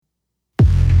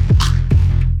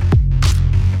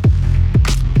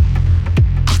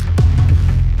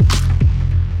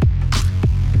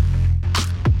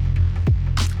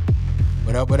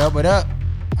What up?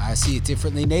 I see it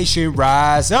differently, nation.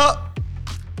 Rise up.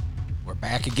 We're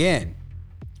back again.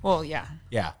 Well, yeah.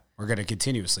 Yeah, we're going to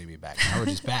continuously be back. Now we're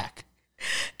just back.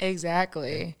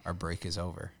 Exactly. Our break is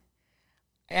over.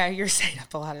 Yeah, you're setting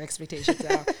up a lot of expectations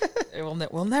now.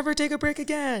 We'll never take a break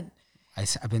again.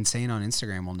 I've been saying on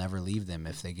Instagram we'll never leave them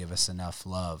if they give us enough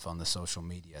love on the social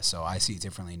media. So I see it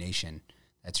differently, nation.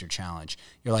 That's your challenge.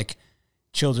 You're like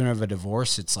children of a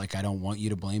divorce. It's like, I don't want you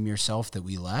to blame yourself that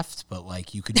we left, but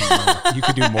like you could do more. You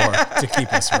could do more to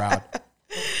keep us around.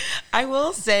 I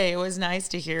will say it was nice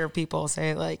to hear people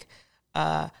say like,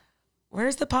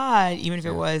 where's the pod? Even if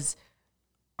it was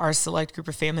our select group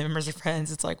of family members or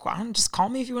friends, it's like, well, just call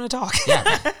me if you want to talk.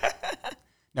 Yeah.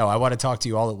 No, I want to talk to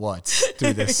you all at once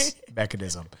through this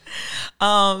mechanism.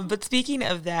 But speaking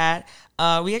of that,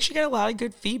 we actually got a lot of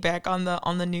good feedback on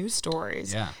the news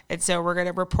stories. Yeah. And so we're going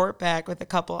to report back with a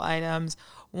couple items.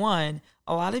 One,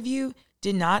 a lot of you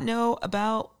did not know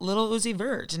about Lil Uzi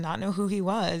Vert, did not know who he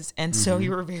was. And so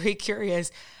you were very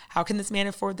curious, how can this man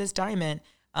afford this diamond?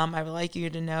 I would like you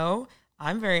to know,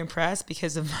 I'm very impressed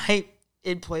because of my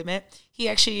employment. He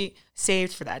actually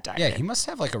saved for that diamond. Yeah, he must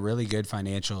have like a really good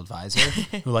financial advisor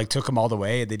who like took him all the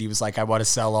way. And then he was like, I want to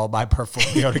sell all my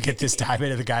portfolio to get this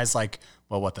diamond. And the guy's like,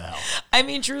 well, what the hell? I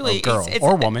mean, truly. Girl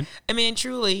or woman. I mean,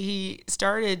 truly, he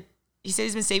said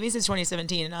he's been saving since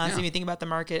 2017. And honestly, if you think about the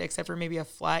market, except for maybe a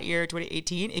flat year,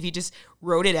 2018, if you just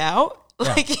wrote it out,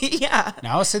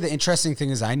 Now, I'll say the interesting thing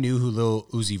is I knew who Lil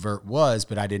Uzi Vert was,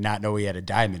 but I did not know he had a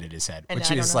diamond in his head, which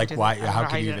is like, why? How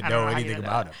can you even know anything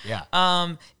about him?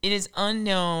 Yeah. It is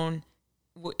unknown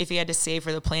if he had to save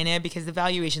for the planet because the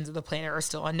valuations of the planet are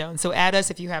still unknown. So add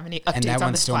us if you have any updates on this planet. And that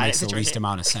one still makes the least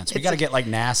amount of sense. We got to get like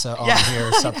NASA on here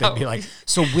or something. Be like,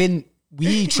 so when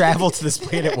we travel to this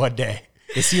planet one day,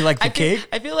 is he like the king?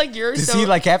 I feel like you're Does he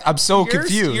like have, I'm so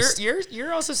confused.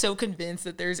 You're also so convinced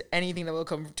that there's anything that will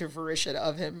come to fruition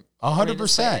of him.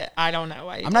 100%. I don't know.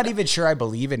 I'm not even sure I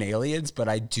believe in aliens, but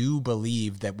I do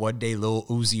believe that one day Lil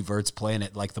Uzi Vert's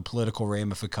planet, like the political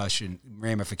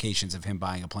ramifications of him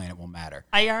buying a planet will matter.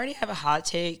 I already have a hot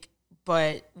take,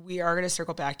 but we are going to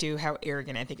circle back to how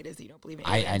arrogant I think it is that you don't believe in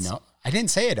aliens. I know. I didn't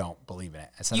say I don't believe in it.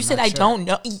 I said you said I don't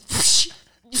know.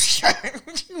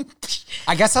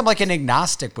 I guess I'm like an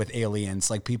agnostic with aliens.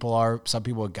 Like some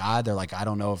people with God, they're like, I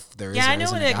don't know if there is or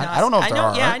isn't a God. I don't know if there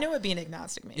are. Yeah, I know what being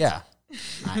agnostic means. Yeah.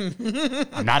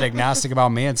 I'm not agnostic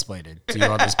about mansplaining to you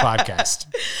on this podcast.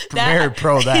 Very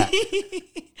pro that.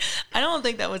 I don't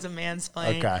think that was a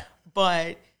mansplain. Okay.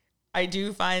 But I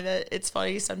do find that it's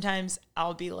funny. Sometimes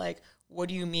I'll be like, what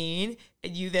do you mean?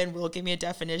 And you then will give me a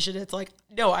definition. It's like,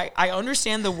 no, I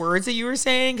understand the words that you were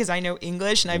saying because I know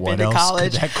English and I've been to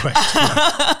college. What else could that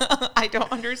question? I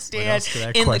don't understand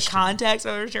in the context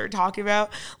of what you're talking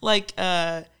about. Like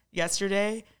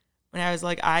yesterday when I was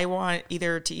like, I want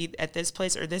either to eat at this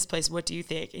place or this place. What do you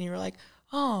think? And you were like,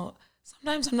 oh,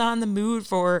 sometimes I'm not in the mood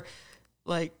for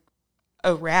like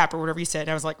a rap or whatever you said.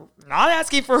 And I was like, not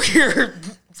asking for your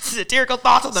satirical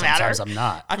thoughts on the matter. Sometimes I'm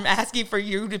not. I'm asking for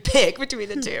you to pick between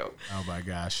the two. Oh my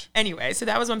gosh. Anyway, so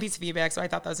that was one piece of feedback. So I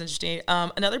thought that was interesting.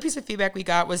 Another piece of feedback we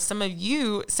got was some of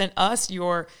you sent us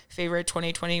your favorite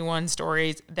 2021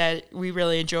 stories that we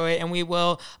really enjoy. And we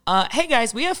will, hey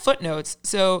guys, we have footnotes.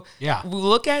 So we'll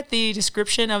look at the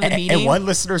description of the meeting. And one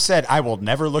listener said, I will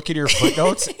never look at your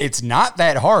footnotes. It's not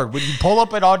that hard. When you pull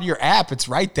up it on your app, it's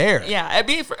right there. Yeah. I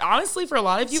mean, honestly, for a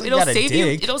lot of you, so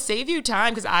it'll save you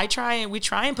time because we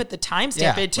try and put the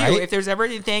timestamp in too. Right? If there's ever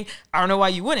anything, I don't know why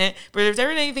you wouldn't, but if there's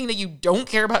ever anything that you don't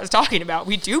care about us talking about,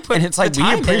 we do put. And it's like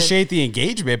we appreciate the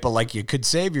engagement, but like you could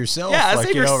save yourself. Yeah,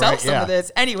 save yourself some of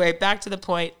this. Anyway, back to the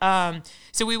point.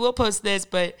 So we will post this,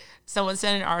 but someone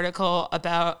sent an article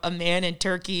about a man in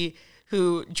Turkey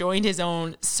who joined his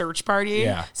own search party.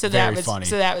 Yeah, so that was funny.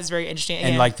 So that was very interesting.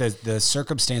 And like the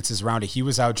circumstances around it, he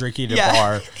was out drinking at a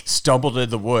bar, stumbled in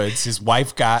the woods. His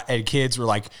wife and kids were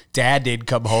like, Dad didn't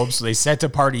come home, so they sent a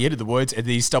party into the woods, and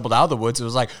then he stumbled out of the woods. It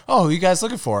was like, oh, who are you guys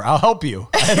looking for? I'll help you.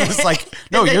 And it was like,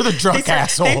 no, you're the drunk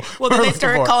asshole. Then they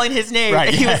started calling his name,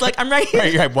 and he was like, I'm right here.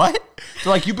 Right, you're like, what?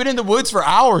 They're like, you've been in the woods for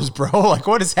hours, bro. Like,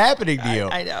 what is happening to you?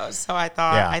 I know. So I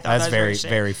thought that was very,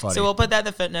 very funny. So we'll put that in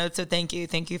the footnotes. So thank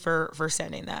you for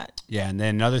sending that. Yeah, and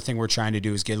then another thing we're trying to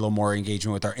do is get a little more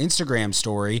engagement with our Instagram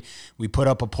story. We put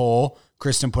up a poll.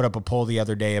 Kristen put up a poll the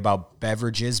other day about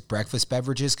breakfast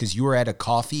beverages, because you were at a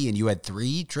coffee and you had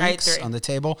 3 drinks on the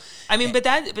table. I mean, but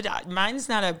mine's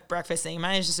not a breakfast thing.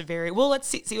 Mine is just a let's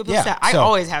see what people say. I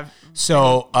always have.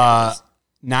 So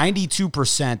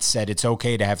 92% said it's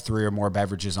okay to have 3 or more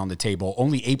beverages on the table.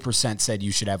 Only 8% said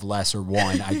you should have less, or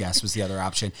 1, I guess, was the other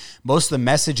option. Most of the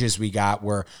messages we got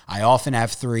were, I often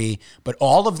have 3, but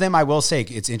all of them, I will say,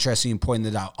 it's interesting you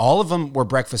pointed it out, all of them were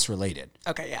breakfast related.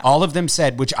 Okay, yeah. All of them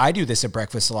said, which I do this at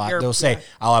breakfast a lot, they'll say,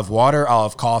 I'll have water, I'll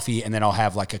have coffee, and then I'll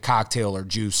have like a cocktail or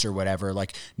juice or whatever.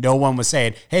 Like, no one was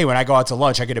saying, hey, when I go out to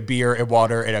lunch, I get a beer and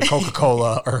water and a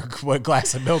Coca-Cola or a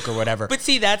glass of milk or whatever. But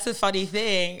see, that's the funny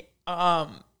thing.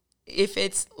 If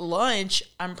it's lunch,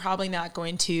 I'm probably not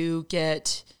going to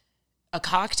get a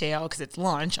cocktail because it's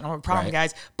lunch. I don't have a problem,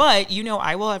 guys. But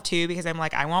I will have 2 because I'm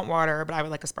like, I want water, but I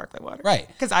would like a sparkling water, right?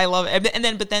 Because I love it.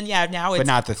 But then now it's, but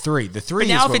not the 3. The 3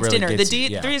 but now is if it's really dinner,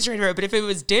 the 3 is dinner. But if it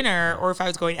was dinner or if I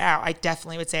was going out, I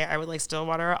definitely would say I would like still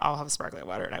water. I'll have a sparkling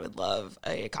water, and I would love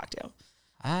a cocktail.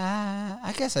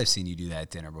 I guess I've seen you do that at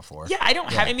dinner before. Yeah, I don't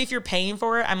have. I mean, if you're paying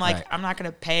for it, I'm like, I'm not going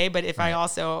to pay. But if I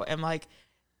also am like,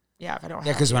 yeah, if I don't.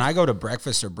 Yeah, because when I go to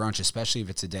breakfast or brunch, especially if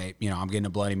it's a day, I'm getting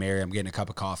a Bloody Mary, I'm getting a cup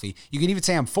of coffee. You can even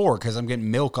say I'm 4 because I'm getting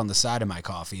milk on the side of my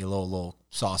coffee, a little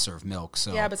saucer of milk.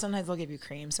 So yeah, but sometimes they'll give you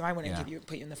cream, so I wouldn't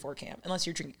put you in the 4 camp unless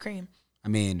you're drinking cream. I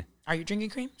mean, are you drinking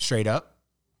cream? Straight up?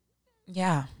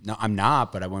 Yeah. No, I'm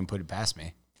not, but I wouldn't put it past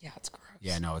me. Yeah, it's gross.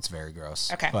 Yeah, no, it's very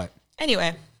gross. Okay. But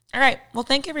anyway, all right. Well,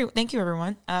 thank you,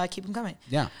 everyone. Keep them coming.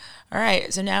 Yeah. All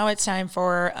right. So now it's time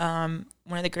for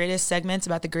one of the greatest segments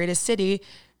about the greatest city.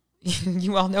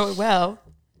 You all know it well.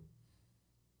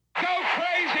 Go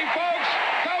crazy, folks!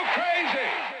 Go crazy!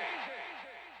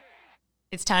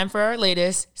 It's time for our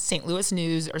latest St. Louis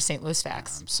news or St. Louis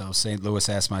facts. So St. Louis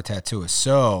asked my tattooist.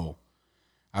 So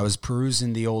I was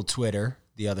perusing the old Twitter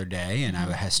the other day, and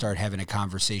I started having a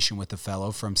conversation with a fellow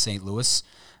from St. Louis,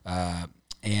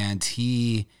 and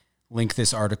he linked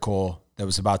this article that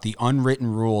was about the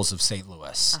unwritten rules of St.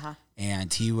 Louis.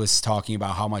 And he was talking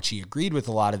about how much he agreed with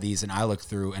a lot of these, and I looked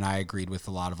through and I agreed with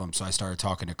a lot of them. So I started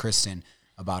talking to Kristen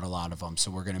about a lot of them. So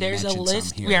we're going to mention some here.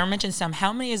 There's a list. We are mentioning some.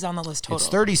 How many is on the list total? It's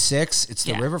 36. It's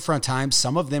the Riverfront Times.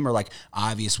 Some of them are like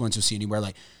obvious ones you'll see anywhere.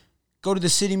 Like, go to the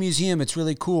City Museum. It's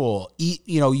really cool. Eat.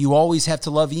 You always have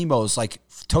to love emos, like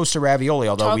toaster ravioli.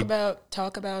 Although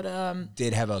talk about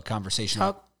did have a conversation.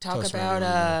 Talk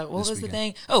about, what was the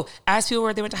thing? Oh, ask people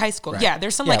where they went to high school. Right. Yeah,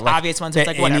 there's some obvious ones. It's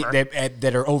like whatever.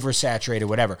 That are oversaturated,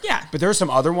 whatever. Yeah. But there are some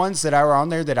other ones that are on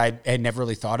there that I had never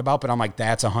really thought about, but I'm like,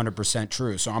 that's 100%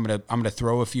 true. So I'm gonna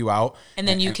throw a few out. And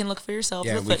then you can look for yourself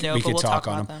as a footnote, but we'll talk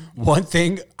about them. One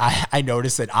thing I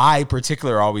noticed that I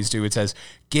particularly always do, it says,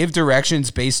 give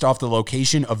directions based off the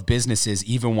location of businesses,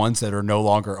 even ones that are no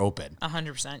longer open.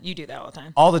 100%. You do that all the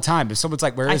time. All the time. If someone's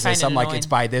like, where is this? I'm like, it's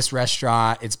by this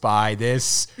restaurant. It's by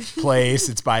this place.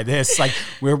 It's by this. Like,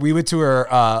 where we went to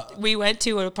we went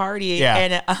to a party,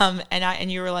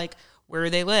 and you were like, where do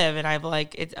they live? And I'm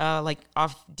like, it's like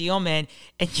off Dealman.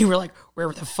 And you were like, where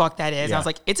the fuck that is? Yeah. I was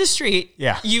like, it's a street.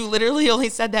 Yeah. You literally only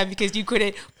said that because you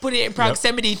couldn't put it in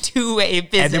proximity to a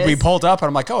business. And then we pulled up and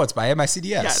I'm like, oh, it's by MICDS.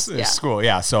 Yes, it's school.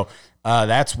 Yeah. So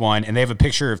that's one. And they have a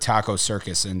picture of Taco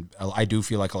Circus. And I do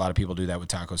feel like a lot of people do that with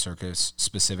Taco Circus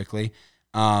specifically.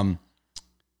 Only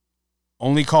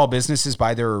call businesses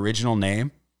by their original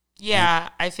name. Yeah,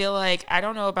 I feel like, I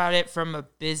don't know about it from a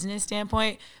business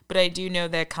standpoint, but I do know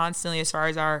that constantly, as far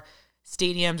as our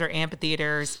stadiums or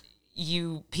amphitheaters,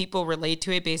 people relate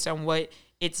to it based on what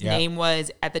its name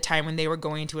was at the time when they were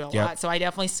going to it a lot. So I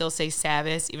definitely still say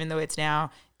Savis, even though it's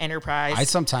now Enterprise. I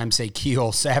sometimes say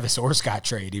Keel, Savis, or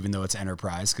Scottrade, even though it's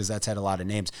Enterprise, because that's had a lot of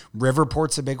names.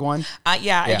 Riverport's a big one.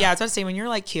 Yeah. I was about to say, when you're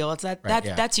like Keel, it's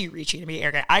that's you reaching to me.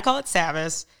 I call it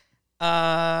Savis.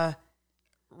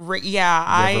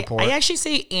 I actually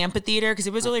say amphitheater because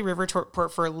it was only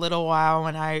Riverport for a little while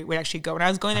when I would actually go. When I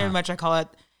was going there much, I call it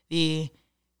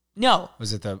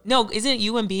Was it isn't it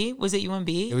UMB? Was it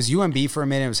UMB? It was UMB for a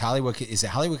minute. It was Hollywood. Is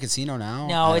it Hollywood Casino now?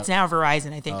 No, it's now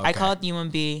Verizon, I think. Okay. I call it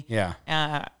UMB. Yeah.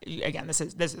 Again,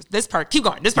 this part. Keep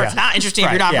going. This part's not interesting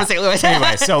if you're not from St. Louis.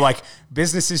 Anyway, so like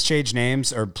businesses change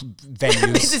names or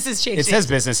venues. Businesses change. It says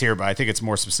business here, but I think it's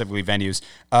more specifically venues.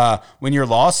 When you're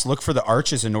lost, look for the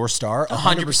arch as a North Star.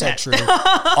 100% true.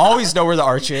 Always know where the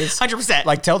arch is. 100%.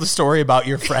 Like, tell the story about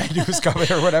your friend who was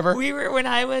coming or whatever. When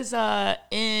I was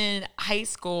in high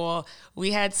school,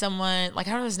 we had someone, like,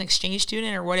 I don't know if it was an exchange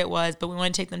student or what it was, but we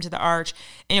wanted to take them to the arch.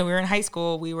 And we were in high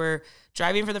school. We were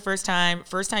driving for the first time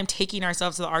taking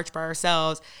ourselves to the arch by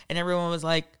ourselves. And everyone was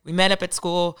like, we met up at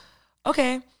school.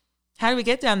 Okay, how do we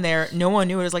get down there? No one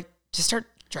knew. It was like, just start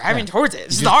driving towards it.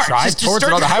 It's the arch. Drive towards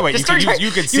it on the highway. You can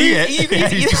see it. You can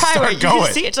see the highway. You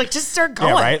can see it. It's like, just start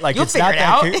going. Yeah, right? Like, you'll figure it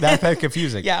out. Not that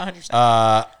confusing. Yeah,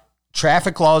 100%.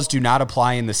 Traffic laws do not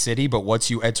apply in the city, but once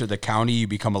you enter the county, you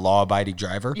become a law-abiding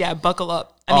driver. Yeah, buckle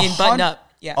up. Button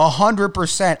up. Yeah.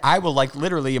 100%. I will like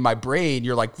literally in my brain,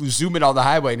 you're like zooming on the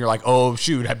highway and you're like, oh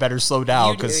shoot, I better slow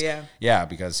down. Because,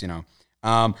 you know,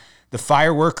 the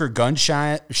firework or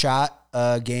gunshot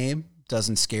game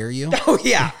doesn't scare you. Oh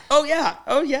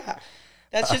yeah.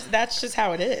 That's just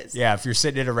how it is. Yeah, if you're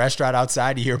sitting in a restaurant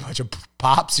outside, you hear a bunch of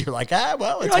pops. You're like, it's like,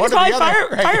 one it's or the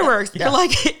other. Fireworks. Yeah.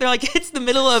 They're like, it's the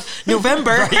middle of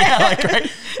November.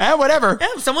 Whatever. Yeah,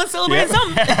 someone's celebrating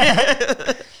something.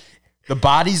 The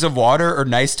bodies of water are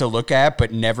nice to look at,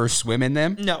 but never swim in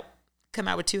them. No, come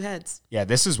out with two heads. Yeah,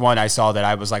 this is one I saw that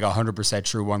I was like 100%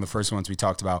 true. One of the first ones we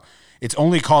talked about. It's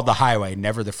only called the highway,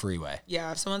 never the freeway.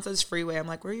 Yeah, if someone says freeway, I'm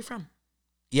like, where are you from?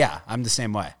 Yeah, I'm the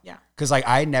same way. Yeah. Because like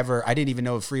I didn't even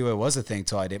know a freeway was a thing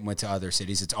till I went to other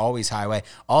cities. It's always highway.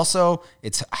 Also,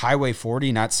 it's Highway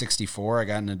 40, not 64. I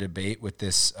got in a debate with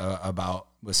this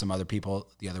with some other people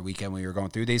the other weekend when we were going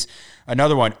through these.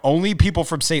 Another one, only people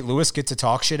from St. Louis get to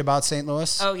talk shit about St.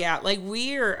 Louis. Oh yeah, like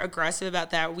we're aggressive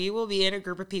about that. We will be in a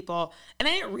group of people, and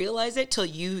I didn't realize it till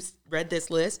you read this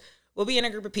list. We'll be in a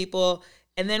group of people,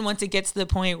 and then once it gets to the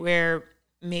point where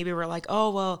maybe we're like,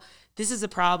 oh, well, this is a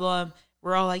problem.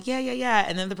 We're all like, yeah.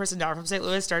 And then the person not from St.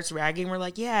 Louis starts ragging. We're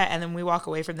like, yeah. And then we walk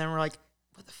away from them. We're like,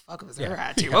 what the fuck was their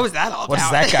attitude? Yeah. What was that all about? What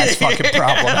is that guy's fucking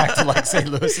problem acting like St.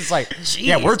 Louis? It's like, jeez.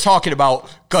 Yeah, we're talking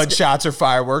about gunshots or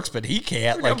fireworks, but he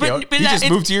can't. Like, but he just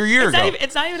moved here a year ago.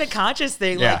 It's not even a conscious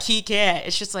thing. Yeah. Like, he can't.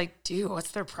 It's just like, dude, what's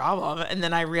their problem? And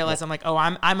then I realize I'm like, oh,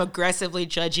 I'm aggressively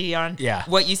judgy on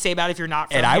what you say about if you're not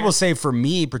from And here. I will say for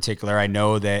me in particular, I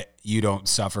know that you don't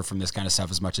suffer from this kind of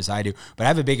stuff as much as I do, but I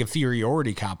have a big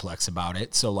inferiority complex about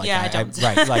it. So like, I don't.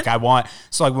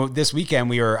 This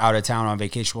weekend we were out of town on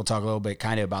vacation. We'll talk a little bit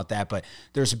kind of about that, but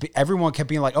everyone kept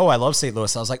being like, oh, I love St.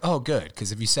 Louis. I was like, oh, good.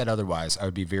 Cause if you said otherwise, I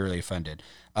would be very offended.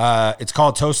 It's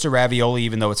called toasted ravioli,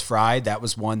 even though it's fried. That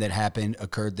was one that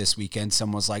occurred this weekend.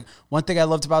 Someone was like, one thing I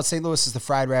loved about St. Louis is the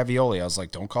fried ravioli. I was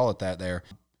like, don't call it that there.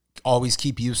 Always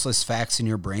keep useless facts in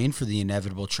your brain for the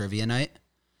inevitable trivia night.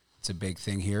 It's a big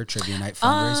thing here. Trivia night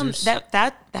fundraisers.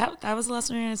 That was the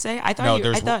last one you were going to say. I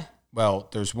thought. Well,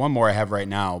 there's one more I have right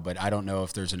now, but I don't know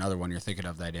if there's another one you're thinking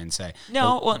of that I didn't say.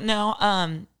 No,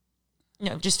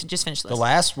 just finish this. The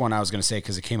last one I was going to say,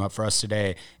 because it came up for us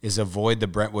today, is avoid the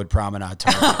Brentwood Promenade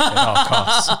Target at all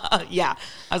costs. Yeah.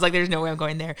 I was like, there's no way I'm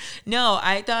going there. No,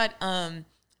 I thought,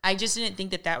 I just didn't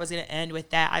think that was going to end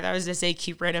with that. I thought I was going to say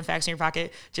keep random facts in your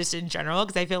pocket just in general,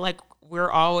 because I feel like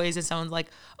we're always, and someone's like,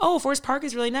 oh, Forest Park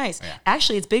is really nice. Yeah.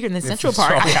 Actually, it's bigger than Central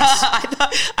Park. Yes.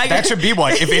 That should be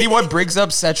one. If anyone brings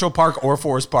up Central Park or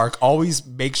Forest Park, always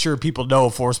make sure people know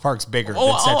Forest Park's bigger than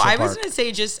Central Park. I was going to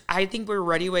say I think we're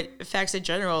ready with facts in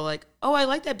general. Like, oh, I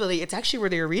like that building. It's actually where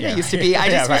the arena used to be. I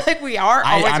just feel like we are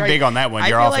always I'm big on that one.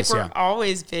 Your office, I feel like we're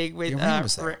always big with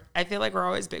I feel like we're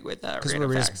always big with because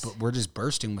we're just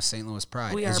bursting with St. Louis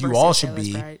pride, as you all should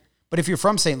be. Pride. But if you're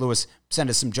from St. Louis, send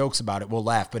us some jokes about it. We'll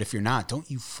laugh. But if you're not, don't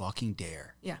you fucking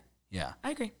dare. Yeah. Yeah.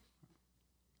 I agree.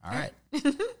 All right.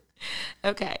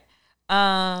 Okay.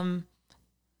 In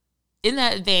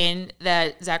that vein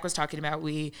that Zach was talking about,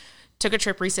 we took a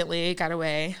trip recently, got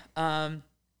away.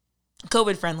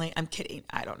 COVID friendly. I'm kidding.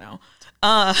 I don't know.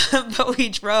 But we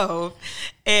drove,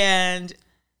 and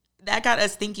that got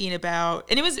us thinking about,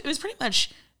 and it was pretty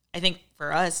much, I think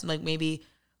for us, like maybe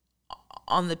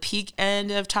on the peak end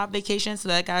of top vacation. So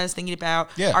that got us thinking about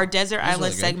our desert island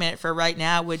really segment for right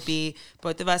now would be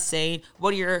both of us saying,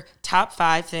 what are your top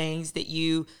 5 things that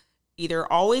you either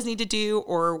always need to do,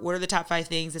 or what are the top 5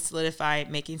 things that solidify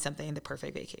making something the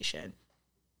perfect vacation?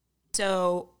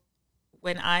 So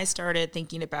when I started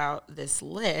thinking about this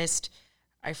list,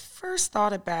 I first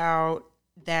thought about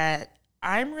that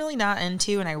I'm really not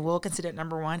into, and I will consider it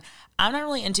number 1, I'm not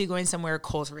really into going somewhere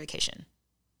cold for vacation.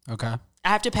 Okay. I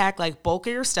have to pack like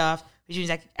bulkier stuff, which means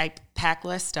I pack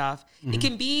less stuff. Mm-hmm.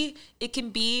 It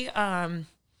can be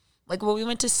like when we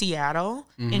went to Seattle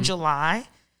in July.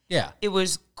 Yeah. It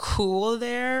was cool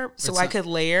there, so I could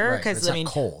layer because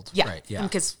cold. Yeah. Right, yeah.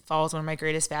 Because fall is one of my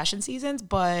greatest fashion seasons,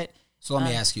 but so let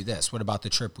me ask you this. What about the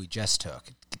trip we just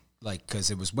took? Like, because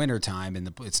it was wintertime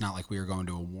and it's not like we were going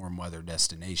to a warm weather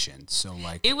destination. So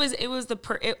like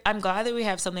I'm glad that we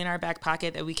have something in our back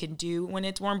pocket that we can do when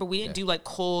it's warm, but we didn't do like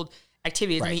cold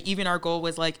activities. Right. I mean, even our goal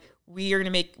was like, we're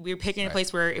picking a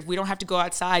place where if we don't have to go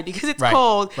outside because it's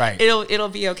cold, it'll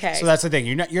be okay. So that's the thing.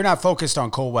 You're not focused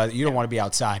on cold weather. You don't want to be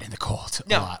outside in the cold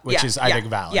a lot, which is I think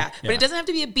valid. Yeah. But it doesn't have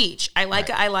to be a beach. I like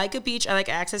a beach. I like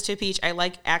access to a beach. I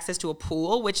like access to a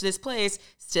pool, which this place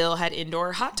still had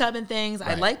indoor hot tub and things.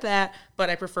 Right. I like that, but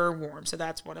I prefer warm. So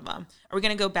that's one of them. Are we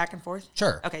going to go back and forth?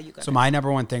 Sure. Okay, you go. So my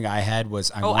number one thing I had was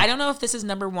I don't know if this is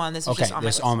number 1. This is just on my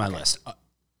list. On my list.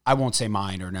 I won't say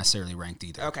mine or necessarily ranked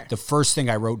either. Okay. The first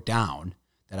thing I wrote down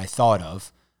that I thought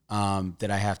of that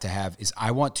I have to have is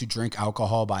I want to drink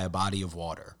alcohol by a body of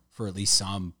water for at least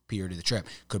some period of the trip.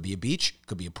 Could be a beach,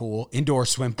 could be a pool, indoor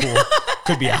swim pool,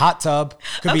 could be a hot tub,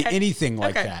 could be anything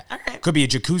like that. Right. Could be a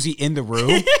jacuzzi in the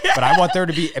room, but I want there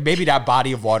to be maybe not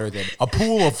body of water, then a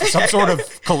pool of some sort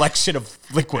of collection of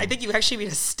liquid. I think you actually mean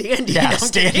a standing. Yeah,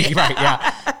 standing, right,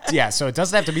 yeah. Yeah, so it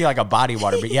doesn't have to be like a body of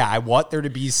water, but yeah, I want there to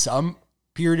be some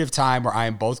period of time where I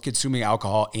am both consuming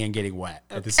alcohol and getting wet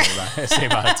at the same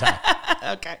amount of time.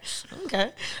 Okay.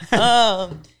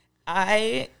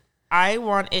 I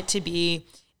want it to be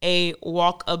a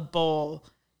walkable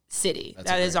city.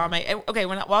 That is on my okay.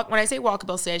 When I say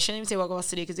walkable city, I shouldn't even say walkable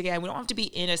city because again, we don't have to be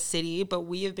in a city, but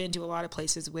we have been to a lot of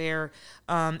places where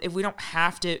if we don't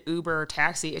have to Uber or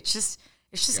taxi, it's just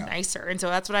nicer. And so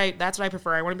that's what I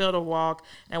prefer. I want to be able to walk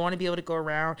and I want to be able to go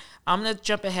around. I'm going to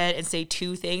jump ahead and say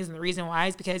two things. And the reason why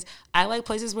is because I like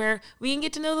places where we can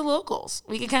get to know the locals.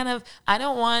 We can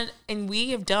we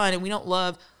have done, and we don't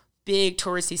love big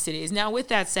touristy cities. Now, with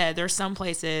that said, there's some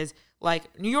places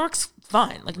like New York's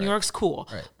fun. Like New York's cool.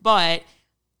 Right. But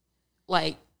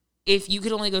like if you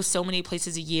could only go so many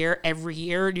places a year, every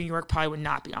year, New York probably would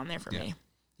not be on there for me.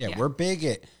 Yeah, we're big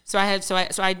at. So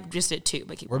I just did two.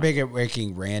 But we're big at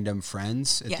making random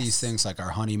friends at these things. Like our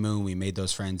honeymoon, we made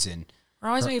those friends in. We're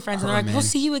always making friends, and they're like, "We'll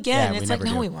see you again." And it's like,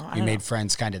 no, we won't. We made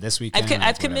friends kind of this weekend.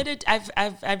 I've committed.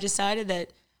 I've decided that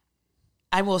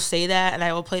I will say that, and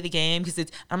I will play the game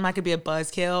because I'm not gonna be a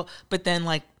buzzkill. But then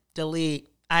like delete.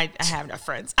 I have enough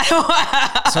friends.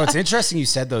 So it's interesting you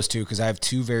said those two because I have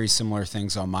two very similar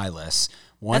things on my list.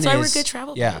 That's why we're good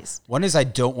travel buddies. One is I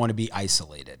don't want to be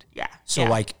isolated. Yeah. So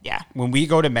when we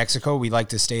go to Mexico, we like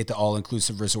to stay at the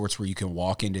all-inclusive resorts where you can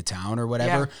walk into town or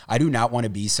whatever. Yeah. I do not want to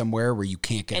be somewhere where you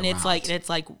can't get around. It's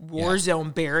like war zone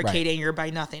barricading. You're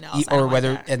by nothing else.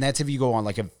 And that's if you go on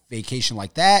like a vacation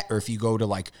like that, or if you go to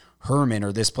like Herman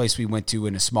or this place we went to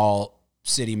in a small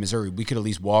city, Missouri, we could at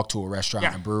least walk to a restaurant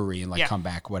and a brewery and come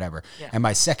back, whatever. Yeah. And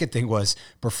my second thing was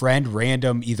befriend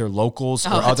random either locals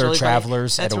or other really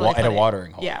travelers at a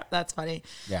watering hole. Yeah, that's funny.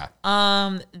 Yeah.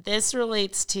 This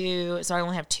relates to, so I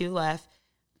only have two left.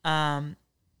 I've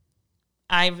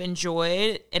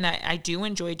enjoyed, and I do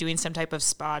enjoy doing some type of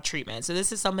spa treatment. So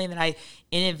this is something that I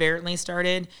inadvertently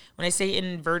started. When I say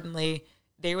inadvertently,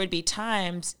 there would be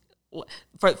times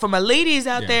for my ladies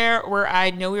out there where I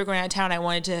know we were going out of town, I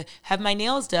wanted to have my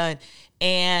nails done.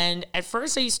 And at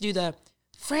first I used to do the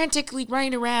frantically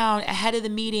running around ahead of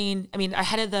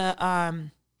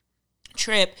the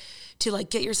trip to like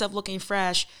get yourself looking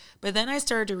fresh. But then I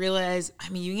started to realize, I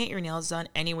mean, you can get your nails done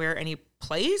anywhere, any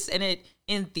place. And it,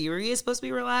 in theory, is supposed to be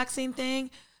a relaxing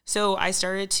thing. So I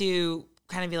started to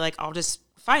kind of be like, I'll just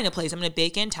find a place. I'm going to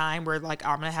bake in time where like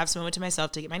I'm going to have some moment to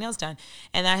myself to get my nails done.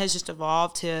 And that has just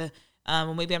evolved to,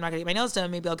 well, maybe I'm not going to get my nails done.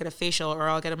 Maybe I'll get a facial or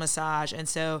I'll get a massage. And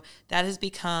so that has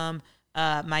become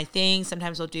my thing.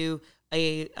 Sometimes we'll do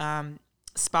a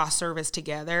spa service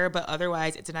together, but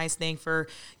otherwise it's a nice thing for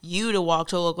you to walk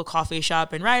to a local coffee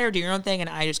shop and do your own thing. And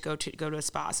I just go to a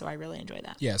spa. So I really enjoy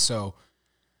that. Yeah. So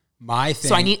my thing.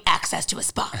 So I need access to a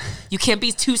spa. You can't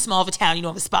be too small of a town. You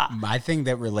don't have a spa. My thing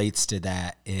that relates to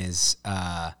that is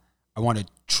I want to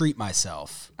treat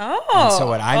myself. Oh. And so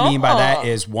what I mean by that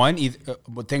is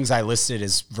things I listed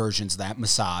as versions of that.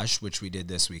 Massage, which we did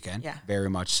this weekend. Yeah.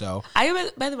 Very much so.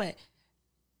 By the way,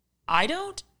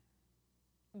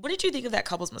 what did you think of that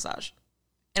couples massage?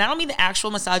 And I don't mean the actual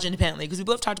massage independently, because we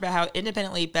both talked about how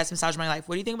independently best massage of my life.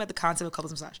 What do you think about the concept of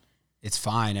couples massage? It's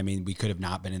fine. I mean, we could have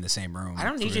not been in the same room. I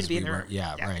don't need you to be in the room.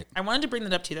 Yeah, right. I wanted to bring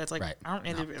that up to you. That's like, right. I don't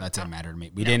need to be. That didn't matter to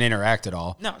me. We didn't interact at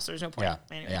all. No, so there's no point. Yeah.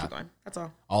 Anyway, keep going. That's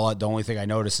all. The only thing I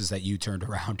noticed is that you turned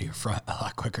around to your front a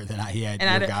lot quicker than I had.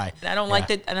 And guy. And I don't like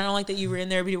that. And I don't like that you were in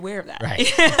there to be aware of that.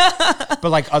 Right. But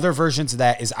like other versions of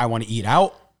that is I want to eat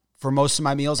out for most of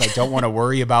my meals. I don't want to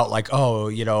worry about like,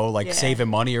 saving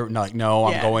money or like, no,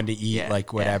 I'm going to eat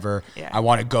like whatever. Yeah. I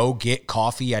want to go get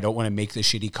coffee. I don't want to make the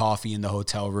shitty coffee in the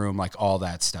hotel room, like all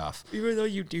that stuff. Even though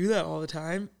you do that all the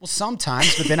time. Well,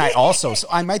 sometimes, but then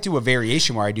I might do a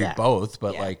variation where I do both,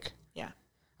 but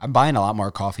I'm buying a lot more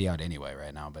coffee out anyway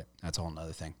right now, but that's a whole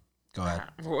nother thing. Go ahead.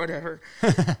 Whatever.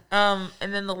 And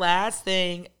then the last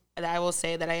thing that I will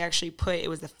say that I actually it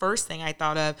was the first thing I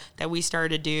thought of that we started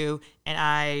to do, and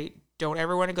I don't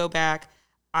ever want to go back.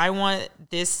 I want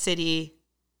this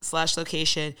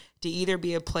city/location to either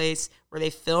be a place where they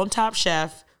film Top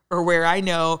Chef or where I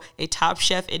know a Top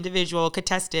Chef individual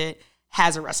contestant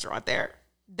has a restaurant there.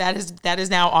 That is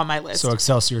now on my list. So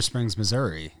Excelsior Springs,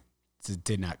 Missouri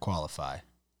did not qualify.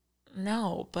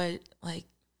 No, but like,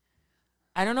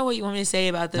 I don't know what you want me to say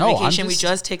about the vacation we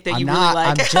just took that you really like.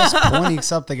 I'm just pointing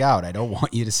something out. I don't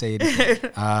want you to say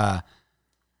it.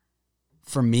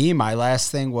 for me, my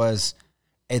last thing was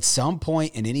at some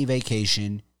point in any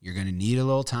vacation, you're going to need a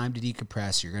little time to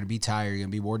decompress. You're going to be tired. You're going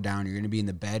to be worn down. You're going to be in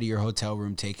the bed of your hotel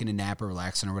room taking a nap or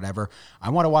relaxing or whatever.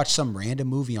 I want to watch some random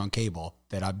movie on cable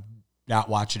that I'm not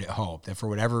watching at home, that for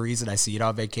whatever reason I see it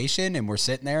on vacation and we're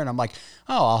sitting there and I'm like,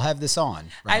 oh, I'll have this on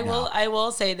right now. I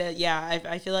will say that,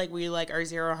 I feel like we like our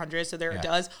 0-100. So there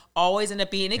does always end up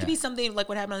being, it could be something like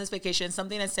what happened on this vacation,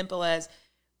 something as simple as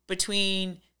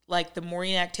between like the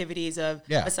morning activities of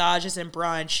massages and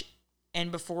brunch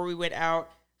and before we went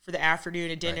out for the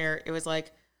afternoon and dinner, it was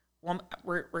like, well,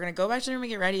 we're gonna go back to the room and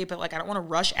get ready, but like I don't want to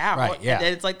rush out. Right, yeah. And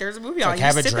it's like there's a movie on. Like you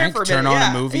have a sit drink, there for turn minute.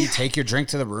 on a movie, take your drink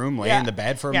to the room, lay in the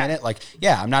bed for a minute. Like,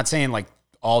 I'm not saying like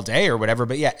all day or whatever,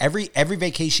 but every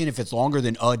vacation, if it's longer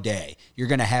than a day, you're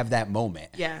gonna have that moment.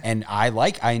 Yeah. And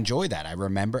I enjoy that. I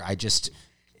remember.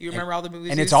 You remember all the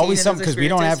movies, and it's always something because we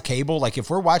don't have cable. Like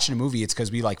if we're watching a movie, it's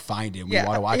because we like find it and we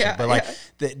want to watch it. But like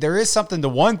there is something. The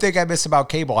one thing I miss about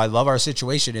cable, I love our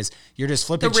situation is you're just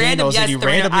flipping channels and you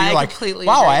randomly you're like,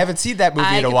 wow, I haven't seen that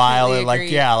movie in a while. And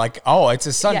like, oh, it's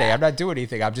a Sunday. I'm not doing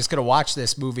anything. I'm just gonna watch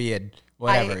this movie and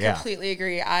whatever. I completely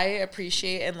agree. I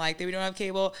appreciate and like that we don't have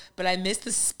cable, but I miss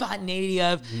the spontaneity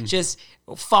of just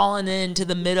falling into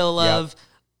the middle of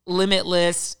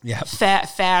Limitless,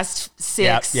 Fast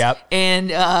 6, and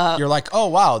you're like, oh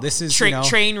wow, this is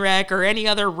train wreck or any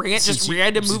other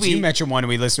random movie. You mentioned one, and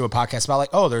we listened to a podcast about like,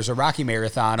 oh, there's a Rocky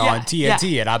marathon on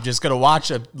TNT, and I'm just gonna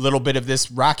watch a little bit of this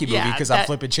Rocky movie because I'm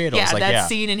flipping channels. Yeah,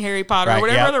 scene in Harry Potter, or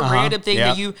whatever other random thing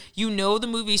that you know the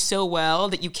movie so well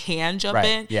that you can jump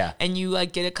in, and you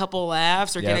like get a couple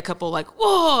laughs or get a couple like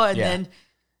whoa, and then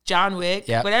John Wick,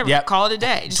 whatever, call it a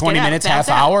day. Just 20 minutes, half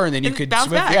hour, and then you could bounce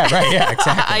back. Yeah, right. Yeah,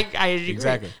 exactly. I agree.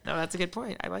 Exactly. No, that's a good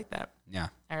point. I like that. Yeah.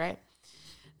 All right.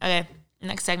 Okay.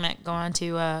 Next segment, go on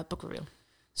to book review.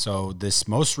 So this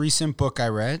most recent book I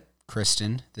read,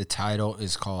 Kristen, the title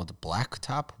is called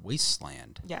Blacktop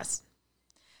Wasteland. Yes.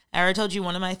 I already told you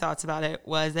one of my thoughts about it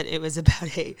was that it was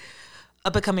about a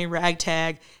up-and-coming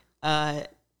ragtag basketball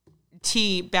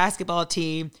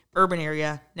team, urban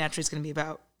area. Naturally, it's going to be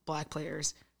about black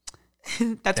players.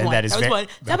 That's one. That was one.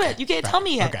 Okay. You can't tell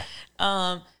me yet.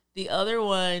 Okay. The other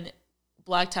one,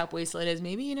 Blacktop Wasteland, is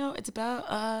maybe it's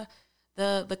about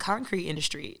the concrete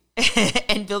industry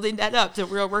and building that up to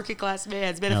real working class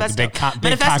man's manifesto.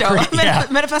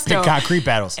 Manifesto. Big concrete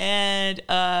battles. And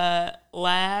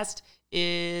last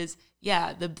is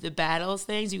the battles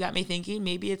things. You got me thinking.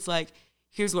 Maybe it's like,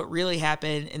 here's what really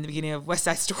happened in the beginning of West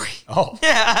Side Story. Oh.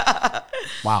 Yeah.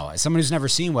 Wow. As someone who's never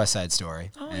seen West Side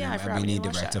Story. Oh, yeah, I forgot we need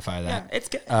to rectify that. Yeah, it's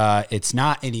good. It's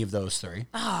not any of those three.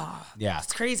 Oh, yeah.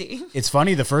 It's crazy. It's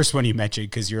funny, the first one you mentioned,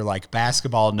 because you're like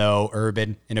basketball, no,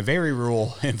 urban, in a very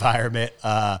rural environment. Is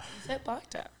that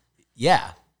Blacktop?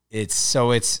 Yeah. It's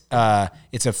a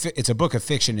book of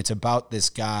fiction. It's about this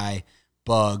guy,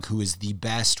 Bug, who was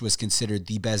considered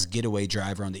the best getaway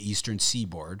driver on the Eastern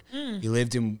Seaboard. He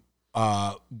lived in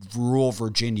rural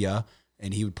Virginia,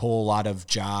 and he would pull a lot of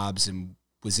jobs and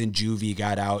was in juvie,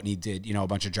 got out, and he did, a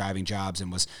bunch of driving jobs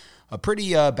and was a pretty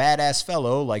badass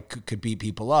fellow, like could beat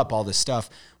people up, all this stuff.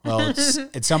 Well,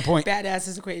 at some point... Badass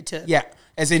is equated to... Yeah,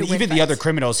 as in even the other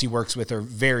criminals he works with are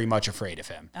very much afraid of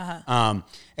him.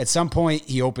 At some point,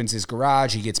 he opens his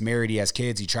garage, he gets married, he has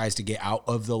kids, he tries to get out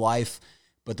of the life.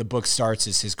 But the book starts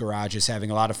as his garage is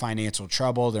having a lot of financial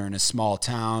trouble. They're in a small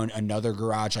town. Another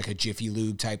garage, like a Jiffy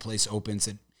Lube type place, opens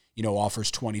that,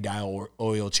 offers $20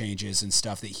 oil changes and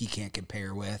stuff that he can't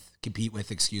compete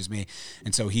with,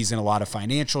 And so he's in a lot of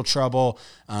financial trouble.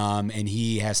 And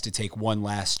he has to take one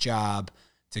last job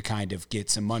to kind of get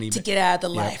some money. To get out of the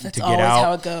life. That's always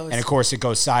how it goes. And of course it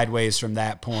goes sideways from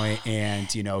that point.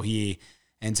 And, he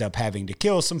ends up having to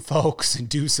kill some folks and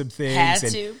do some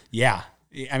things. Yeah.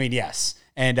 I mean, yes.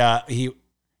 And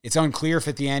it's unclear if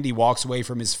at the end he walks away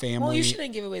from his family. Well, you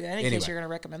shouldn't give away that in case you're going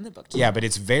to recommend the book to me. Yeah, but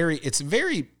it's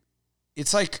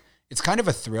kind of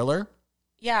a thriller.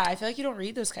 Yeah, I feel like you don't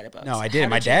read those kind of books. No, I did.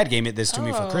 My dad gave this to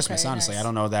me for Christmas, honestly. Nice. I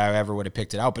don't know that I ever would have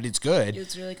picked it out, but it's good.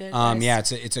 It's really good. Nice. Yeah,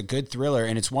 it's a good thriller,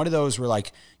 and it's one of those where you're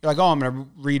like, oh, I'm going to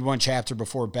read one chapter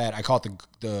before bed. I call it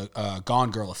the Gone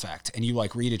Girl effect. And you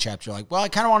read a chapter, you're like, well, I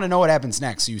kind of want to know what happens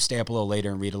next, so you stay up a little later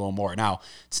and read a little more. Now,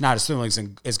 it's not as thrilling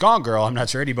as Gone Girl. I'm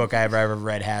not sure any book I've ever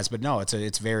read has, but no,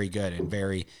 it's very good and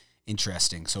very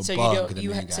interesting. So Bug, the main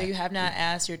guy. So you have not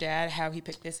asked your dad how he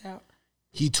picked this out?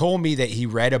 He told me that he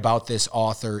read about this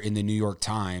author in the New York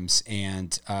Times,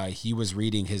 and he was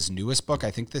reading his newest book.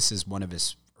 I think this is one of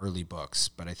his early books,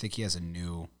 but I think he has a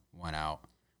new one out,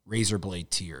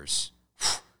 Razorblade Tears.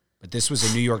 But this was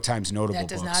a New York Times notable book.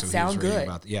 That does not sound good.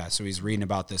 So he's reading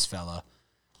about this fella.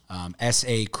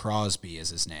 S.A. Crosby is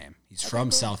his name. He's from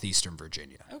cool. Southeastern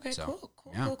Virginia. Okay, so,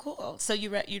 cool. So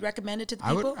you'd recommend it to the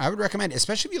people? I would recommend it,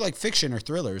 especially if you like fiction or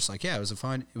thrillers. Like, yeah, it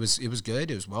was it was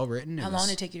good. It was well written. How long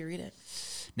did it take you to read it?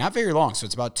 Not very long. So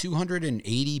it's about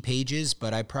 280 pages,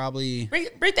 but I probably...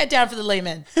 Break that down for the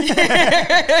layman.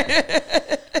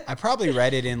 I probably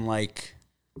read it in like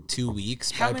 2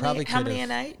 weeks. How many a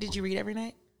night? Did you read every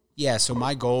night? Yeah, so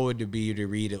my goal would be to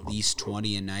read at least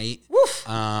 20 a night. Woof.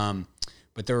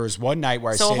 But there was one night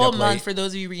where I stayed up late. So a whole month for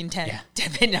those of you reading 10. Yeah.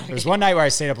 No, there was one night where I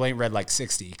stayed up late and read like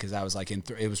 60 because I was like,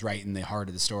 it was right in the heart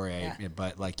of the story.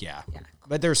 But like, yeah.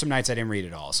 But there were some nights I didn't read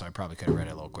at all, so I probably could have read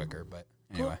it a little quicker. But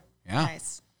anyway, yeah.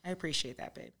 Nice. I appreciate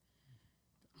that, babe.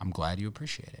 I'm glad you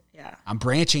appreciate it. Yeah. I'm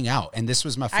branching out, and this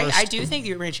was my first. I do think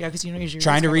you're branching out because you know you're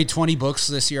trying to read 20 books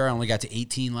this year. I only got to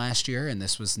 18 last year, and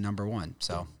this was number 1.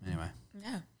 So anyway.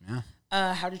 Yeah.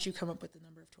 How did you come up with the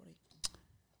number of 20?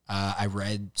 I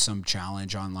read some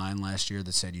challenge online last year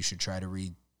that said you should try to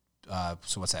read.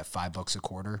 So what's that? 5 books a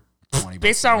quarter. 20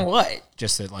 Based on what?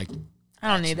 Just that, like. I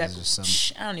don't need that.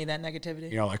 I don't need that negativity.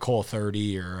 You know, like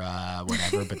Whole30 or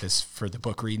whatever, but this for the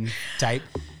book reading type.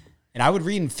 And I would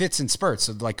read in fits and spurts.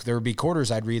 So like there would be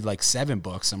quarters I'd read like 7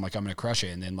 books. I'm like, I'm going to crush it.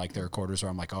 And then like there are quarters where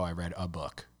I'm like, oh, I read a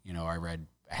book. You know, I read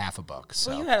half a book.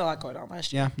 So. Well, you had a lot going on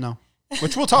last year. Yeah, no.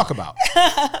 Which we'll talk about.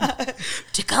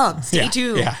 To come. Stay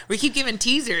tuned. Yeah. We keep giving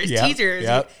teasers.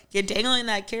 Yep. You're dangling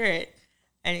that carrot.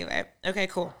 Anyway. Okay,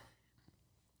 cool.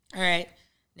 All right.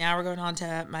 Now we're going on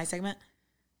to my segment.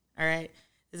 All right.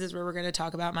 This is where we're going to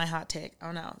talk about my hot take.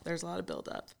 Oh, no. There's a lot of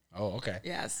buildup. Oh, okay.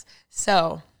 Yes.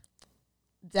 So,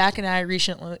 Zach and I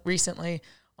recently,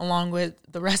 along with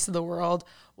the rest of the world,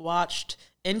 watched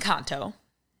Encanto,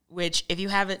 which, if you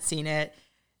haven't seen it,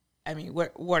 I mean,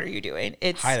 what are you doing?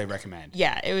 It's highly recommend.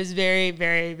 Yeah. It was very,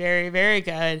 very, very, very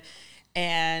good.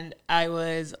 And I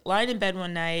was lying in bed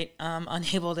one night,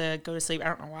 unable to go to sleep. I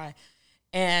don't know why.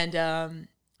 And,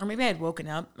 or maybe I had woken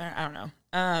up. I don't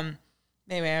know.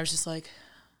 Anyway, I was just like,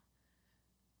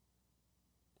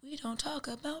 we don't talk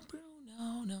about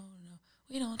Bruno, no.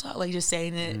 We don't talk. Like, just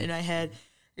saying it in my head,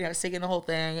 you know, singing the whole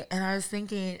thing. And I was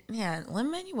thinking, man,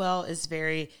 Lin-Manuel is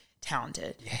very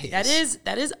talented. Yeah,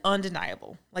 that is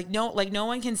undeniable. Like no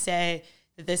one can say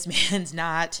that this man's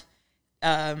not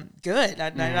good,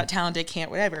 not talented, can't,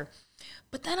 whatever.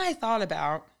 But then I thought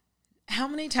about how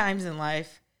many times in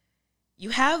life you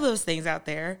have those things out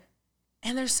there,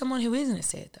 and there's someone who is going to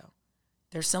say it, though.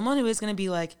 There's someone who is going to be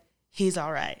like, he's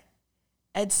all right.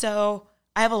 And so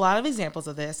I have a lot of examples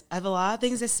of this. I have a lot of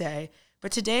things to say.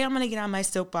 But today I'm going to get on my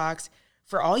soapbox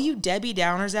for all you Debbie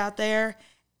Downers out there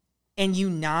and you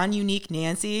non-unique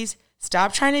Nancys.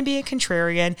 Stop trying to be a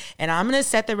contrarian. And I'm going to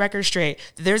set the record straight.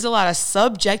 There's a lot of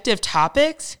subjective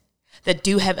topics that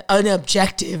do have an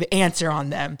objective answer on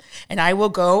them. And I will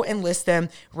go and list them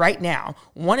right now.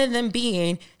 One of them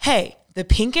being, hey, the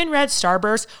pink and red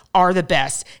Starbursts are the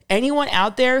best. Anyone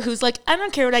out there who's like, I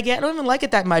don't care what I get, I don't even like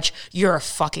it that much, you're a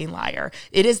fucking liar.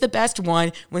 It is the best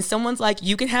one. When someone's like,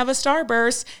 you can have a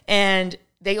Starburst, and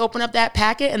they open up that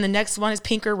packet and the next one is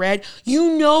pink or red,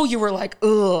 you know you were like,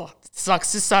 ugh,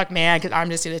 sucks to suck, man, because I'm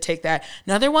just going to take that.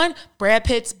 Another one, Brad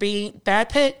Pitt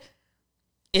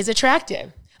is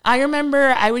attractive. I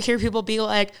remember I would hear people be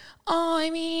like, oh, I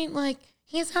mean, like,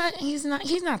 he's not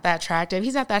that attractive.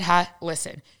 He's not that hot.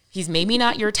 Listen, he's maybe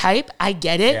not your type. I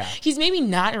get it. Yeah. He's maybe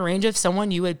not in range of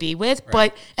someone you would be with. Right.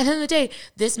 But at the end of the day,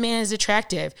 this man is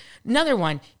attractive. Another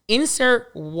one, insert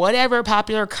whatever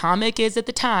popular comic is at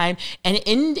the time. And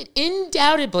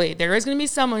undoubtedly, there is going to be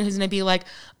someone who's going to be like,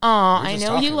 oh, I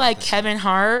know you like Kevin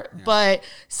Hart, but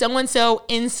so-and-so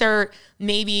insert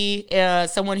maybe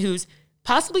someone who's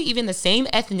possibly even the same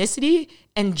ethnicity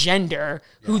and gender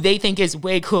who they think is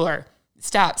way cooler.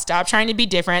 Stop trying to be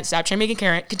different. Stop trying to be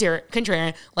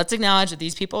contrarian. Let's acknowledge that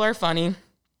these people are funny.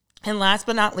 And last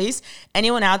but not least,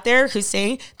 anyone out there who's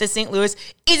saying that St. Louis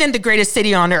isn't the greatest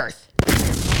city on earth.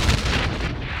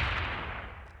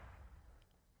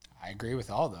 I agree with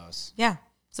all those. Yeah.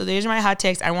 So these are my hot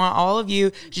takes. I want all of you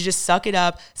to just suck it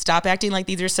up. Stop acting like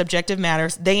these are subjective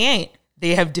matters. They ain't.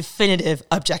 They have definitive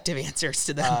objective answers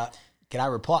to them. Can I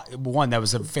reply? One, that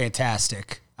was a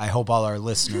fantastic. I hope all our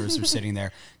listeners are sitting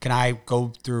there. Can I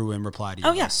go through and reply to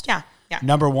your list? Yeah.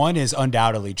 Number one is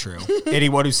undoubtedly true.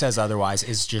 Anyone who says otherwise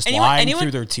is just lying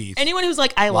through their teeth. Anyone who's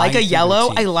like, I like a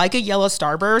yellow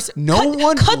Starburst. No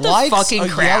one likes a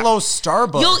yellow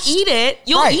Starburst. You'll eat it.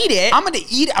 Eat it. I'm going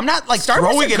to eat it. I'm not like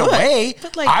throwing it away.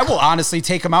 Like, I will honestly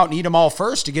take them out and eat them all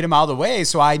first to get them out of the way.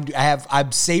 So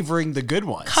I'm savoring the good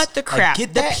ones. Cut the crap.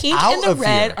 Get the that pink out and the of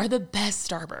red here. are the best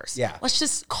Starbursts. Yeah. Let's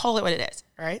just call it what it is.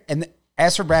 All right. And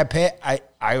as for Brad Pitt,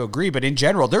 I agree, but in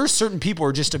general, there are certain people who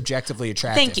are just objectively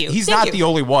attractive. Thank you. He's not the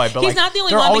only one, but he's not the only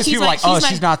there are one, always but people like,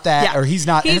 she's not that, or he's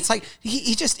not. And it's like,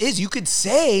 he just is. You could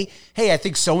say, hey, I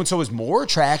think so-and-so is more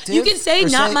attractive. You can say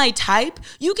not my type.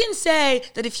 You can say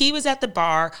that if he was at the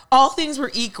bar, all things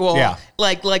were equal,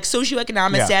 like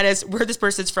socioeconomic status, where this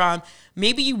person's from,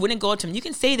 maybe you wouldn't go up to him. You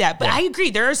can say that. But I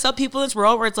agree. There are some people in this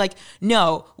world where it's like,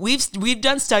 no, we've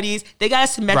done studies. They got a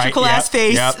symmetrical ass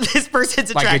face. This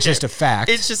person's attractive. Like, it's just a fact.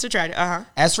 It's just attractive.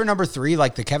 As for number 3,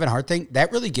 like the Kevin Hart thing,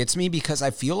 that really gets me because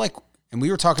I feel like, and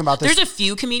we were talking about this. There's a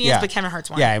few comedians, but Kevin Hart's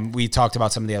one. Yeah, and we talked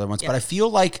about some of the other ones. But I feel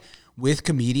like with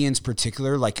comedians in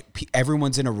particular, like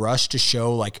everyone's in a rush to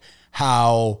show like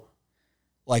how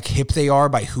like hip they are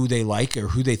by who they like or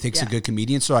who they think's a good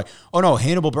comedian. So like, oh no,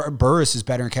 Hannibal Buress is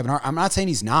better than Kevin Hart. I'm not saying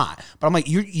he's not, but I'm like,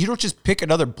 you don't just pick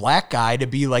another black guy to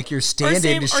be like your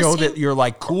stand-in to show that you're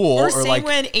like cool. Or like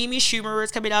when Amy Schumer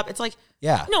was coming up, it's like,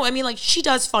 no, I mean like she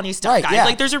does funny stuff, right, guys.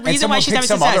 Like there's a reason why she's having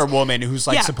some success. other woman who's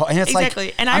like, and it's exactly.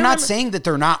 like, and I'm not saying that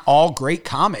they're not all great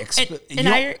comics.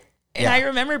 I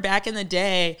remember back in the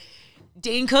day,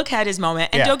 Dane Cook had his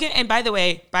moment. And and by the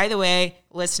way,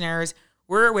 listeners,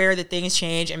 we're aware that things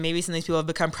change and maybe some of these people have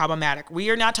become problematic. We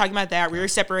are not talking about that. We are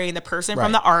separating the person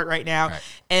from the art right now. Right.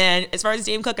 And as far as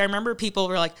Dane Cook, I remember people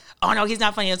were like, oh no, he's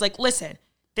not funny. I was like, listen,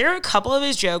 there are a couple of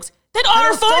his jokes that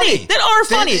are funny.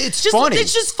 It's just funny.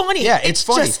 It's just funny. Yeah, it's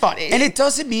funny. Just funny. And it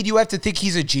doesn't mean you have to think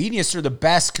he's a genius or the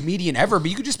best comedian ever, but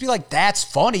you could just be like, that's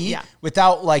funny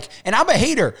without like, and I'm a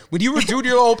hater. When you were doing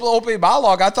your opening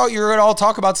monologue, I thought you were going to all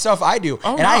talk about stuff I do.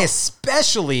 I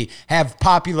especially have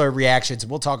popular reactions.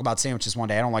 We'll talk about sandwiches one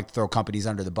day. I don't like to throw companies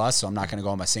under the bus, so I'm not going to go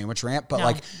on my sandwich rant.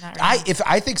 But if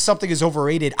I think something is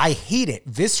overrated, I hate it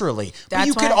viscerally. But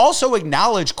you can also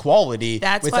acknowledge quality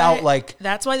without like.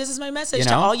 That's why this is my message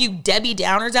to all you Debbie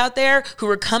Downers out there who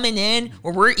are coming in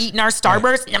where we're eating our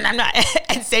Starburst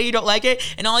and say you don't like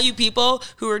it, and all you people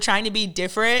who are trying to be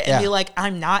different and be like,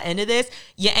 I'm not into this.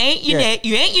 You ain't unique.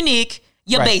 You ain't unique.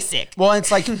 You're basic. Well,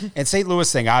 it's like, and St.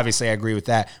 Louis thing, obviously I agree with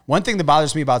that. One thing that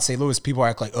bothers me about St. Louis, people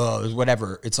act like, oh,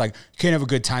 whatever. It's like, you can't have a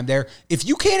good time there. If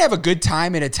you can't have a good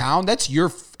time in a town, that's your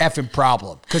effing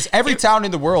problem. Because every town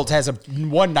in the world has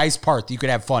one nice part that you could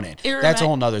have fun in. That's a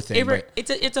whole nother thing.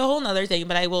 It's a whole nother thing,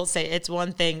 but I will say it's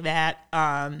one thing that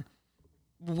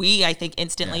we, I think,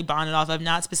 instantly bonded off of,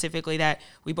 not specifically that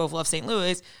we both love St.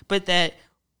 Louis, but that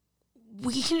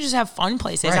we can just have fun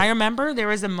places. Right. I remember there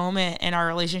was a moment in our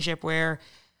relationship where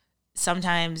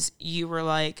sometimes you were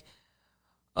like,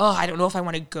 oh, I don't know if I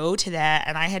want to go to that.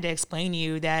 And I had to explain to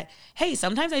you that, hey,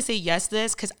 sometimes I say yes to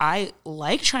this because I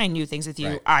like trying new things with you.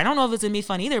 Right. I don't know if it's going to be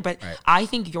fun either, but I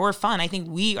think you're fun. I think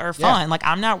we are fun. Like,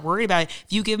 I'm not worried about it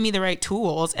if you give me the right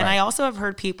tools. And I also have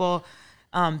heard people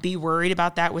be worried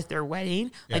about that with their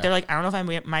wedding. Like, they're like, I don't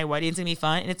know if my wedding's going to be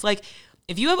fun. And it's like,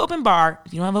 if you have open bar,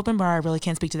 if you don't have open bar, I really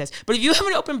can't speak to this. But if you have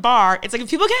an open bar, it's like if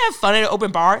people can have fun at an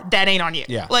open bar, that ain't on you.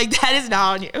 Yeah. Like, that is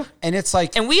not on you. And it's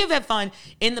like... And we have had fun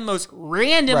in the most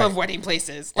random of wedding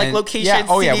places. Like locations,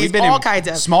 cities, we've been all in kinds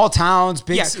of... small towns,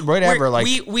 big... whatever. Like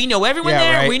we know everyone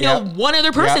there. Right, we know one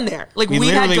other person there. Like, we had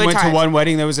good literally went times. to one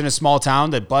wedding that was in a small town.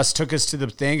 The bus took us to the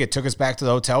thing. It took us back to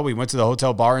the hotel. We went to the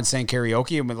hotel bar and sang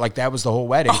karaoke. And like, that was the whole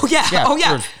wedding. Oh, yeah. Oh,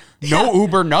 yeah. No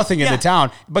Uber, nothing in the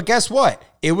town. But guess what?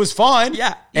 It was fun.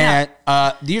 Yeah. And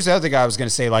here's the other thing I was going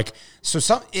to say. Like,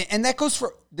 and that goes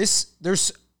for this.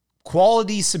 There's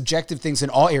quality, subjective things in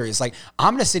all areas. Like,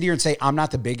 I'm going to sit here and say I'm not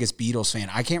the biggest Beatles fan.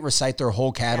 I can't recite their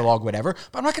whole catalog, whatever.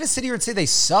 But I'm not going to sit here and say they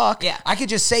suck. Yeah. I could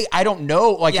just say I don't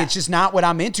know. Like, it's just not what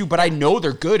I'm into. But I know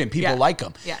they're good and people like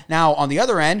them. Yeah. Now, on the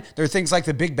other end, there are things like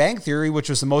The Big Bang Theory, which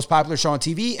was the most popular show on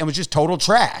TV and was just total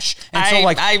trash. And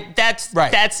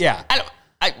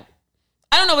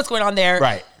I don't know what's going on there.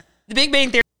 Right. The Big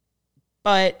Bang Theory,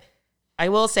 but I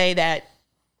will say that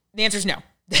the answer is no.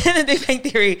 The Big Bang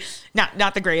Theory,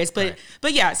 not the greatest, but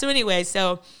yeah. So anyway,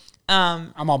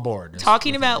 I'm on board.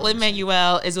 Talking about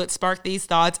Lin-Manuel is what sparked these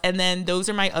thoughts, and then those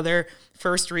are my other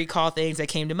first recall things that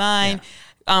came to mind.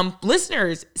 Yeah.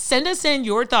 Listeners, send us in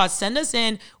your thoughts. Send us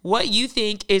in what you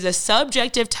think is a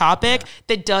subjective topic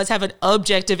that does have an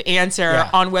objective answer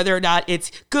on whether or not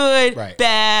it's good,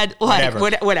 bad, like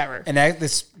whatever. And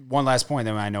this one last point,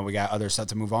 then I know we got other stuff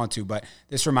to move on to, but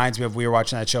this reminds me of, we were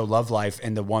watching that show Love Life,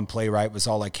 and the one playwright was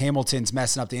all like, Hamilton's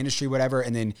messing up the industry, whatever.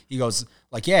 And then he goes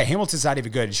like, yeah, Hamilton's not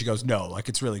even good. And she goes, no, like,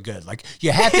 it's really good. Like,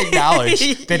 you have to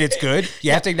acknowledge that it's good.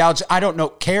 You have to acknowledge, I don't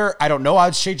know how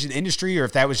it's changing the industry, or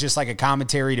if that was just like a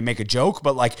commentary to make a joke,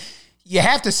 but like, you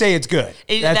have to say it's good.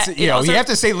 You have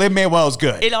to say Lin-Manuel is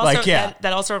good.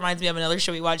 That also reminds me of another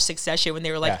show we watched, Succession, when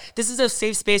they were like, this is a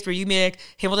safe space where you make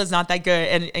Hamilton's not that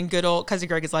good. And good old cousin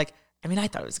Greg is like, I mean, I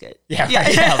thought it was good. Yeah.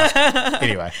 Right, yeah.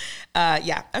 Anyway.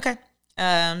 Yeah. Okay.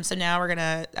 So now we're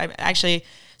gonna.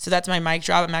 So that's my mic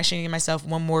drop. I'm actually gonna give myself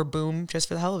one more boom just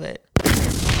for the hell of it.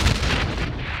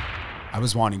 I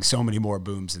was wanting so many more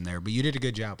booms in there, but you did a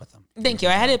good job with them. Thank you.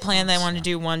 I had a plan that I wanted to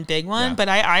do one big one, but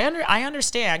I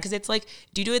understand because it's like,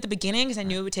 do you do it at the beginning? Because I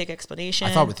knew it would take explanation.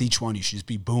 I thought with each one you should just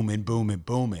be booming. It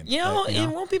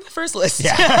won't be my first list.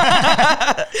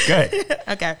 Yeah. Good.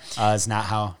 Okay. It's not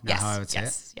how I would say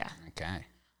it. Yeah. Okay.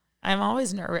 I'm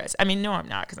always nervous. I mean, no, I'm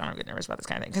not because I don't get nervous about this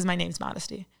kind of thing because my name's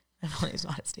Modesty. My middle name's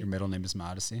Modesty. Your middle name is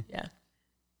Modesty? Yeah.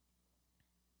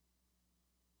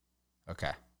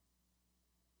 Okay.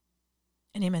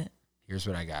 Any minute. Here's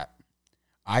what I got.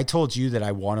 I told you that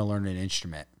I want to learn an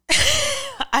instrument.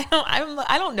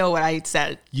 I don't know what I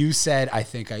said. You said I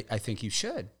think you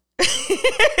should.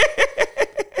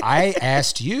 I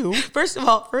asked you. First of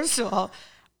all,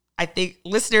 I think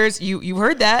listeners, you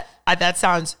heard that. That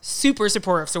sounds super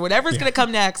supportive. So whatever's going to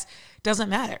come next doesn't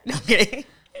matter. No, I'm kidding.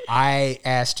 I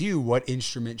asked you, what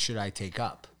instrument should I take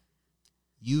up?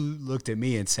 You looked at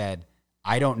me and said,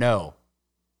 I don't know.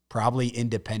 Probably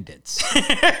Independence.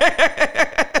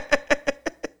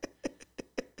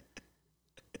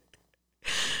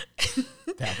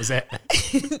 That was it.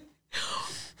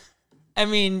 I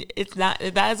mean, it's not,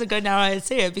 that is a good now I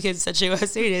say it because essentially what I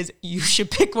say is you should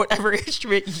pick whatever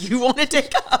instrument you want to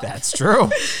take up. That's true.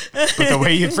 But the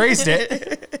way you phrased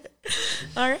it.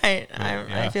 All right.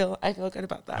 I feel good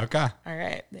about that. Okay. All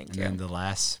right. Thank you. And then the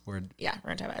last word. Yeah, we're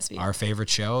gonna talk about SVU. Our favorite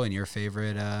show and your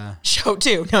favorite show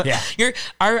too. No, yeah.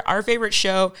 Our favorite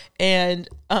show and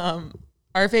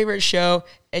our favorite show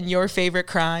and your favorite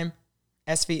crime,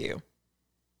 SVU.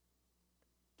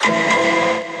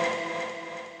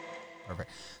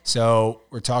 Perfect. So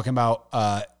we're talking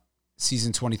about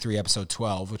season 23, episode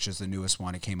 12, which is the newest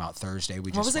one. It came out Thursday.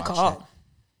 What was it called?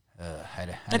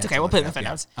 That's okay. We'll put it in the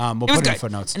footnotes. We'll put it in the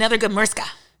footnotes. Another good Murska.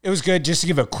 It was good. Just to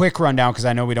give a quick rundown, because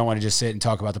I know we don't want to just sit and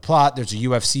talk about the plot. There's a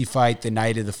UFC fight. The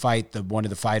night of the fight, one of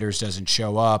the fighters doesn't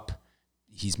show up.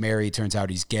 He's married. Turns out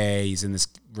he's gay. He's in this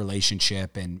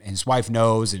relationship, and his wife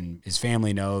knows, and his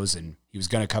family knows, and he was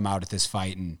going to come out at this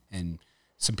fight, and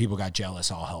some people got jealous.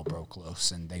 All hell broke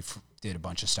loose, and they did a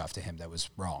bunch of stuff to him that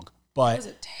was wrong. But that was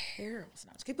a terrible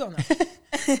synopsis. Keep going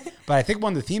though. But I think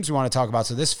one of the themes we want to talk about,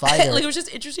 so this fighter... it was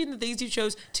just interesting the things you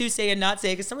chose to say and not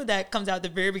say, because some of that comes out at the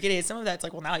very beginning, and some of that's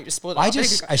like, well, now you just spoiled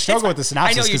it. I struggle with the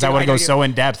synopsis because I want to go so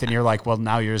in depth, and you're like, well,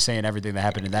 now you're saying everything that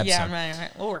happened in that episode. Yeah,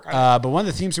 right. We'll work on it. But one of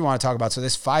the themes we want to talk about, so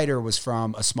this fighter was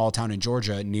from a small town in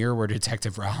Georgia near where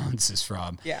Detective Rollins is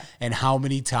from. Yeah. And how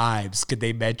many times could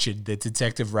they mention that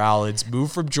Detective Rollins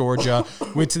moved from Georgia,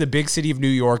 went to the big city of New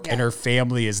York, and her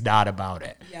family is not about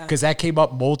it? Because that came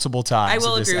up multiple times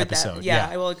in this episode. That. Yeah,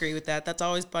 I will agree with that. That's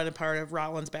always been a part of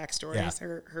Rollins' backstory,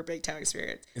 her big town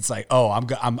experience. It's like,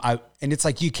 and it's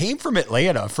like, you came from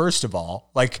Atlanta, first of all.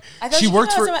 Like, I thought she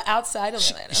worked for outside of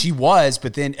Atlanta. She was,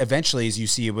 but then eventually, as you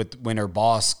see when her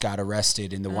boss got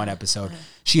arrested in the one episode,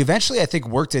 she eventually, I think,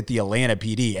 worked at the Atlanta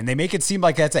PD, and they make it seem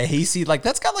like that's a hayseed, like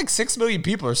that's got like 6 million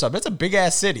people or something. That's a big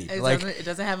ass city. It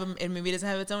doesn't have, and maybe it doesn't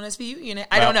have its own SVU unit.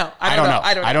 I don't know. I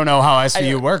don't know how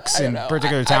SVU works in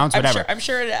particular towns. Whatever. I'm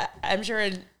sure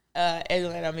in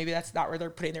Atlanta, maybe that's not where they're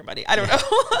putting their money. I don't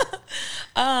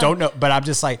know. Don't know, but I'm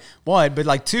just like, one, but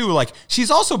like two, like she's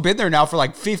also been there now for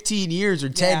like 15 years or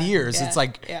 10 years. Yeah, it's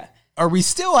like, are we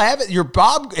still having your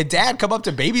Bob and Dad come up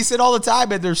to babysit all the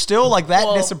time, and they're still like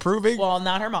that disapproving? Well,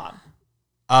 not her mom.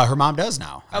 Her mom does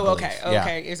now. I believe. Okay. Yeah.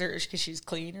 Okay. Is there because she's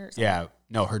clean or something? Yeah.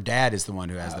 No, her dad is the one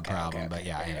who has the problem. But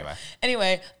yeah.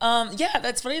 Anyway. Yeah.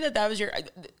 That's funny that was your.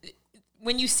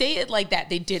 When you say it like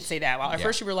that, they did say that. Well, at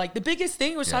first you were like, the biggest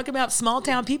thing was talking about small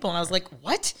town people, and I was like,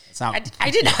 what? I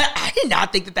did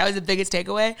not think that was the biggest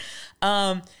takeaway.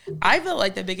 I felt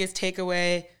like the biggest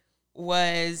takeaway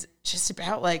was just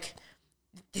about like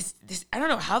this. I don't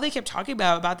know how they kept talking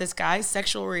about this guy's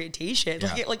sexual orientation.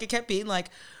 Yeah. Like it kept being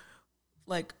like,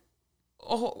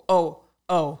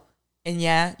 oh. And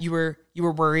yeah, you were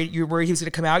worried. You were worried he was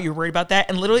going to come out. You were worried about that.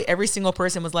 And literally every single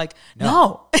person was like,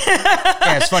 no.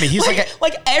 Yeah, it's funny. He's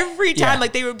like every time,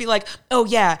 like they would be like, oh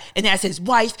yeah. And that's his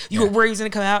wife. You were worried he was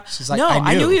going to come out. She's like, no,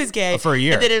 I knew he was gay for a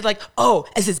year. And then it's like, oh,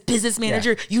 as his business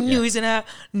manager, you knew he was going to.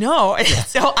 No. And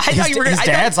so I thought you were going to.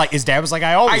 His dad was like,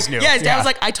 I always knew. Yeah, his dad was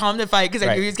like, I told him to fight because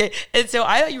I knew he was gay. And so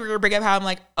I thought you were going to bring up how I'm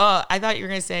like, I thought you were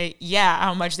going to say,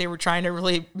 how much they were trying to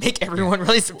really make everyone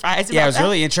really surprised about it was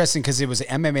really interesting because it was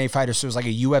an MMA fighter. So it was like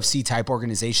a UFC type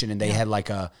organization, and they had like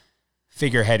a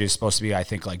figurehead who's supposed to be, I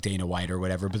think, like Dana White or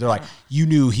whatever, but they're like, you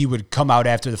knew he would come out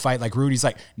after the fight. Like Rudy's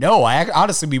like, no,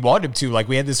 honestly, we wanted him to. Like,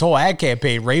 we had this whole ad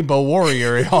campaign, Rainbow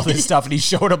Warrior and all this stuff, and he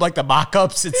showed up like the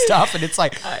mock-ups and stuff, and it's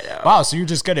like, wow, so you're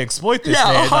just going to exploit this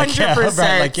man. 100%.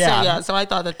 Right, like, yeah. So I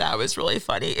thought that was really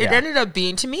funny. It ended up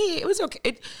being, to me, it was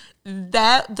okay.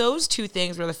 Those two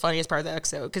things were the funniest part of the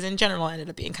episode, because in general it ended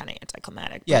up being kind of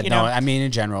anticlimactic. Yeah, I mean,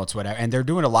 in general, it's whatever. And they're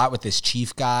doing a lot with this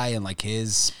chief guy and like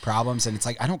his problems, and it's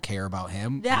like, I don't care about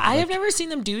him. Yeah, I have never seen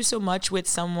them do so much with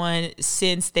someone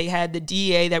since they had the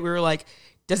DA that we were like,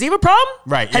 does he have a problem?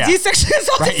 Right. Has he sexually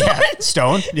assaulted someone? Yeah.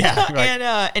 Stone. Yeah.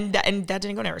 Right. And that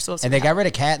didn't go nowhere. So and they got rid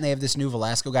of Kat, and they have this new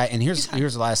Velasco guy. And here's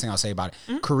the last thing I'll say about it.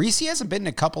 Mm-hmm. Carisi hasn't been in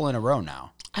a couple in a row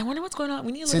now. I wonder what's going on.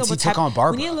 We need to look up what's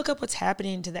happening. We need to look up what's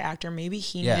happening to the actor. Maybe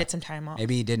he needed some time off.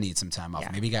 Maybe he did need some time off. Yeah.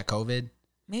 Maybe he got COVID.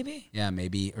 Maybe. Yeah,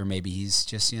 maybe. Or maybe he's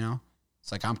just,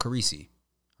 it's like, I'm Carisi.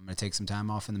 I'm going to take some time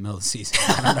off in the middle of the season.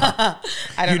 I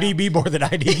don't know. You need me more than I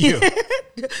need you.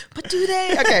 But do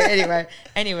they? Okay,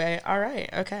 anyway. All right,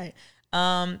 okay.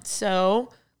 So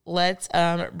let's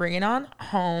bring it on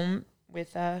home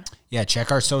with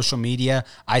check our social media.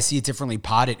 I See It Differently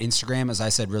pod at Instagram. As I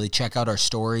said, really check out our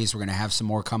stories. We're going to have some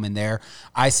more coming there.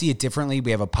 I See It Differently.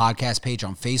 We have a podcast page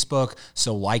on Facebook,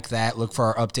 so like that. Look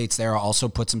for our updates there. I'll also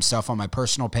put some stuff on my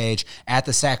personal page at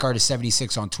the Sack Artist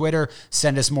 76 on Twitter.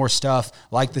 Send us more stuff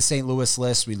like the St. Louis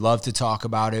list. We'd love to talk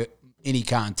about it. Any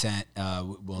content,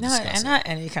 we'll discuss it. Not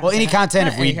any content. Well, any content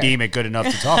if we deem it good enough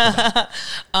to talk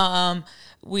about.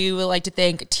 We would like to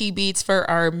thank T-Beats for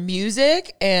our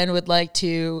music, and would like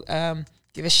to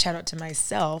give a shout out to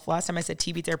myself. Last time I said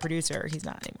T-Beats, our producer. He's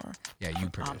not anymore. Yeah, you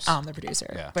produce. I'm the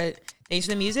producer. Yeah. But thanks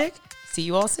for the music. See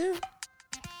you all soon.